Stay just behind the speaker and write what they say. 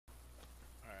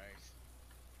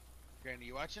Randy,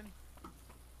 you watching?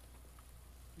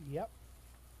 Yep.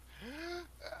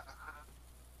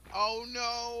 Oh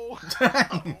no!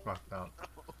 You fucked up.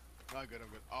 No. Not good, I'm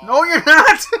good. Oh. No, you're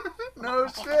not! No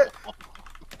shit!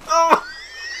 Oh!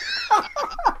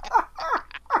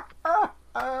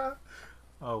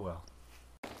 Oh well.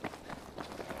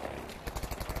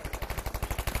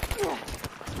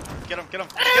 Get him, get him,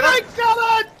 And get him! I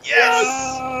got it! Yes!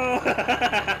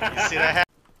 You see that?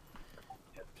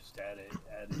 Yep, just add it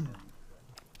in.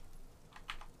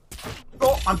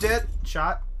 Oh, I'm dead.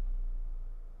 Shot.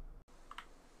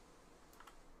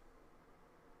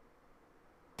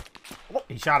 Oh,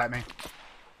 he shot at me.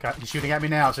 He's shooting at me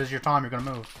now. It says your time. You're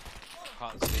gonna move.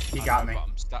 Can't see. He got me.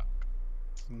 I'm stuck.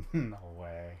 No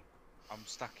way. I'm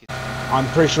stuck in. I'm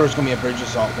pretty sure it's gonna be a bridge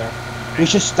assault there. We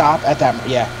should stop at that.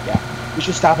 Yeah. We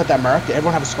should stop at that mark. Did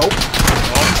everyone have a scope?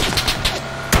 Oh.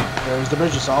 There's the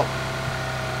bridge assault.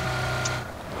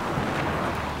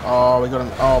 Oh, we got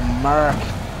him. Oh, Mark.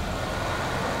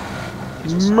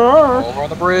 Mark. Over on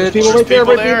the bridge. There's people right there.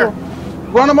 people Right there.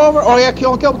 people. Run him over. Oh yeah,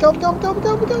 kill him.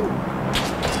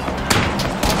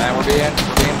 And we're being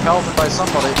pelted by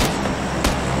somebody.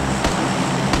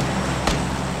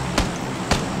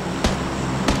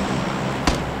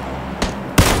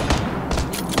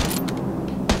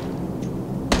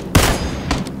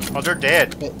 Oh, they're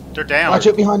dead. They're down. Watch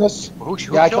it behind us. Who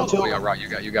Yeah, I killed killed him? two. Oh, yeah, right,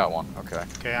 you got one. Okay.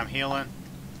 Okay, I'm healing.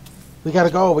 We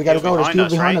gotta go. There's behind people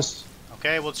us, behind right? us.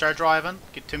 Okay, we'll start driving.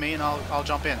 Get to me and I'll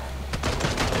jump in.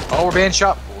 Oh, we're being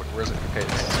shot. Where is it? Okay.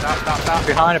 Stop.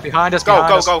 Behind us. Go, behind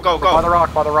go, us. go, go, go.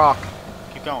 By the rock.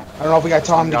 Keep going. I don't know if we got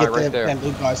time to Guy get right there. them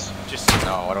blue guys. Just.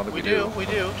 No, I don't think We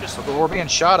do. Just. But we're being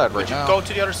shot at right now. Go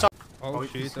to the other side. Oh,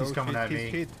 he's shit, coming at he's me.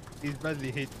 hit. He's badly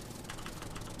hit.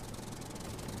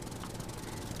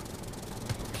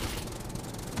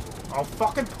 Oh,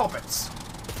 fucking puppets.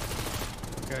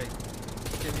 Okay.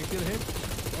 Can you kill him?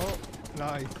 Oh,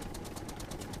 nice.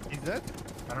 He's dead?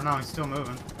 I don't know. He's still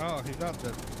moving. Oh, he's not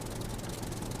dead.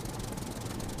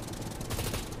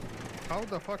 How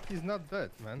the fuck he's not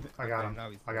dead, man? I got Okay, him. now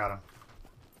he's I dead. got him.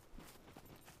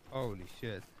 Holy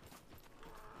shit.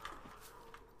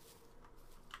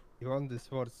 You want this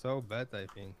sword so bad, I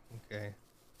think. Okay.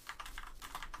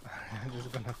 I'm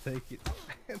just gonna take it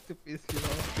to piss you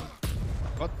off.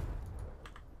 What?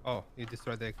 Oh, you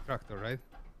destroyed the extractor, right?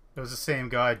 It was the same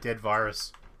guy, Dead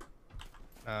Virus.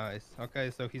 Nice. Okay,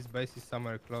 so his base is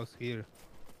somewhere close here.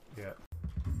 Yeah.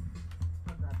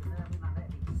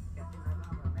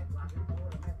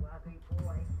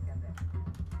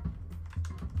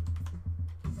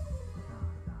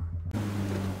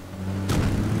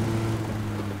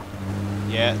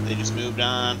 Yeah, they just moved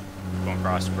on. Going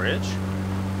across the bridge.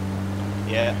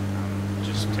 Yeah.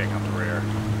 Just taking up the rear.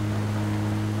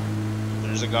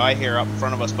 There's a guy here up in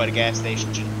front of us by the gas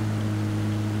station.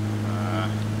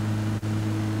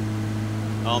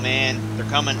 Oh man, they're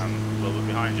coming. I'm a little bit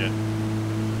behind you.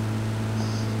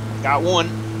 Got one.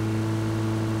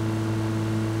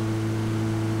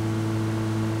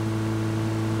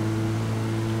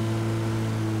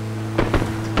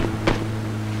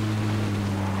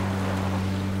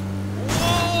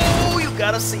 Whoa, you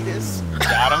gotta see this.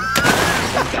 Got him.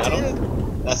 Got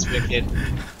him. That's wicked.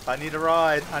 I need a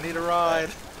ride.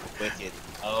 Wicked.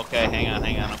 Oh, okay, hang on,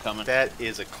 I'm coming. That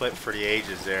is a clip for the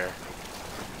ages there.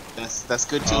 That's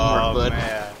good teamwork, bud.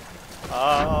 Man.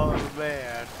 Oh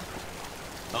man.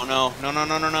 Oh no.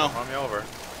 Run me over.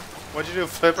 What'd you do,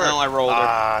 Flipper? No, I rolled her.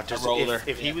 Ah, just I rolled her.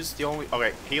 if he Yeah. was the only.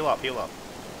 Okay, heal up.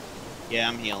 Yeah,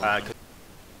 I'm healing.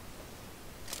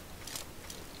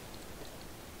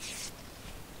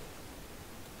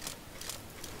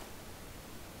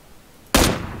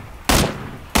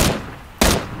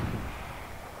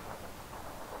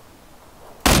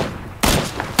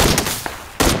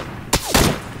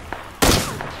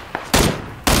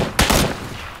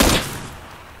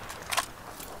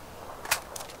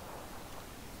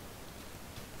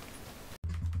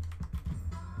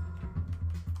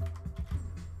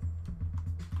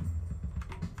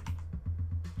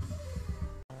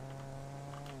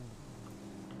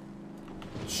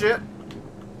 Shit.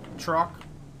 Truck.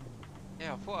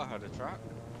 Yeah, I thought I had a truck.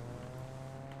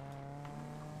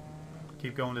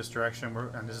 Keep going this direction,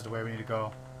 and this is the way we need to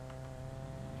go.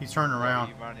 He's turning around.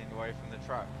 You running away from the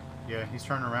truck. Yeah, he's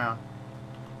turning around.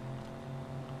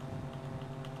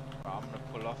 But I'm gonna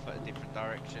pull off at a different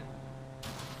direction.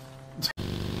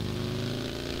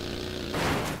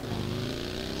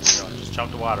 Just chump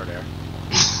the water there.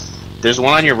 There's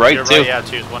one on your right, You're too. right, yeah,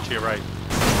 there's one to your right.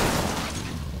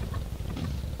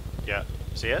 Yeah,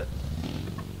 see it?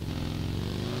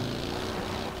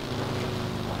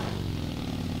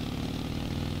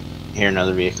 Hear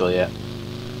another vehicle yet.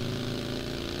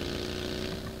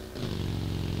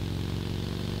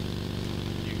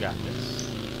 got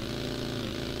this.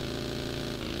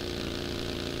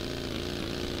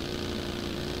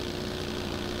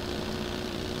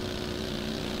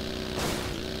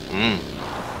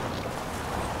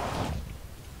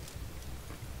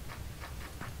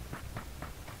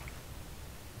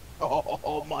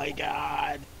 Oh my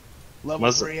god. Level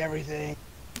Was it- 3 everything.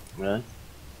 Really?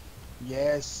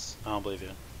 Yes. I don't believe you.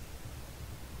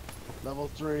 Level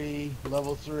 3,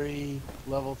 level 3,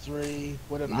 level 3.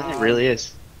 What an No, eye. it really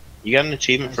is. You got an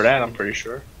achievement for that, I'm pretty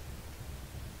sure.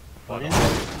 What?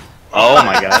 Oh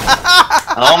my god.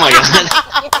 Oh my god.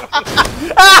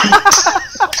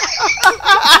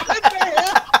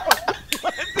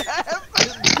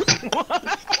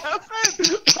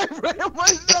 I ran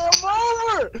myself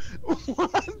over!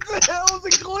 What the hell was a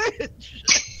glitch?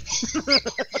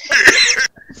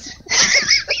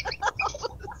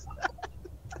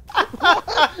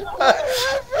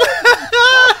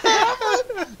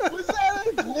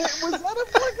 Was that a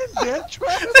fucking death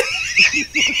trap?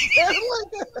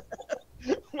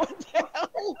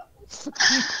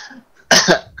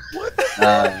 What the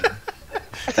hell?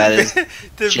 That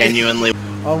is genuinely.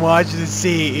 I want you to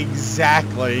see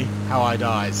exactly how I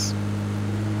dies.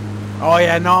 Oh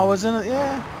yeah, no, I wasn't.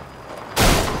 Yeah.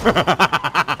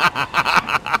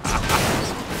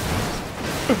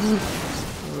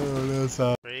 Oh, that's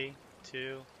 3,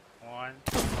 2, 1.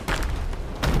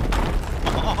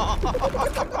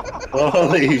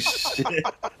 Holy shit.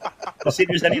 Let's see if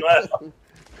there's any left.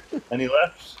 Any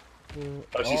left?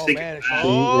 Oh, she's thinking. man, fast.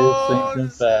 Oh, She is thinking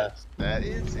fast. That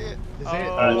is it. Is it?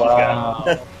 Oh, She's Wow.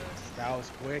 got That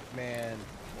was quick, man.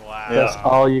 wow. That's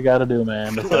all you gotta do,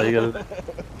 man. That's all you gotta do.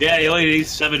 Yeah, you only need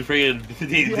 7 friggin'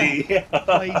 D&D.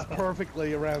 Plays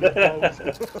perfectly around the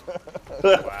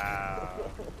boat. Wow.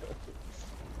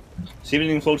 See if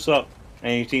anything floats up.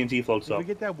 Any TNT floats Did up. we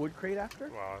get that wood crate after?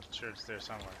 Well, I'm sure it's there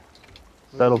somewhere.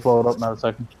 That'll float up in a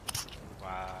second.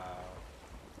 Wow.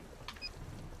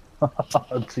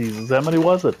 Jesus, how many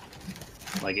was it?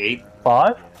 Like 8?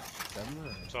 5?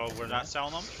 So we're not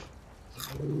selling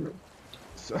them?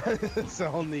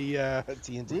 Selling the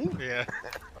TNT? Yeah.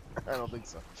 I don't think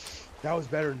so. That was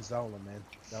better than selling them, man.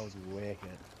 That was wicked.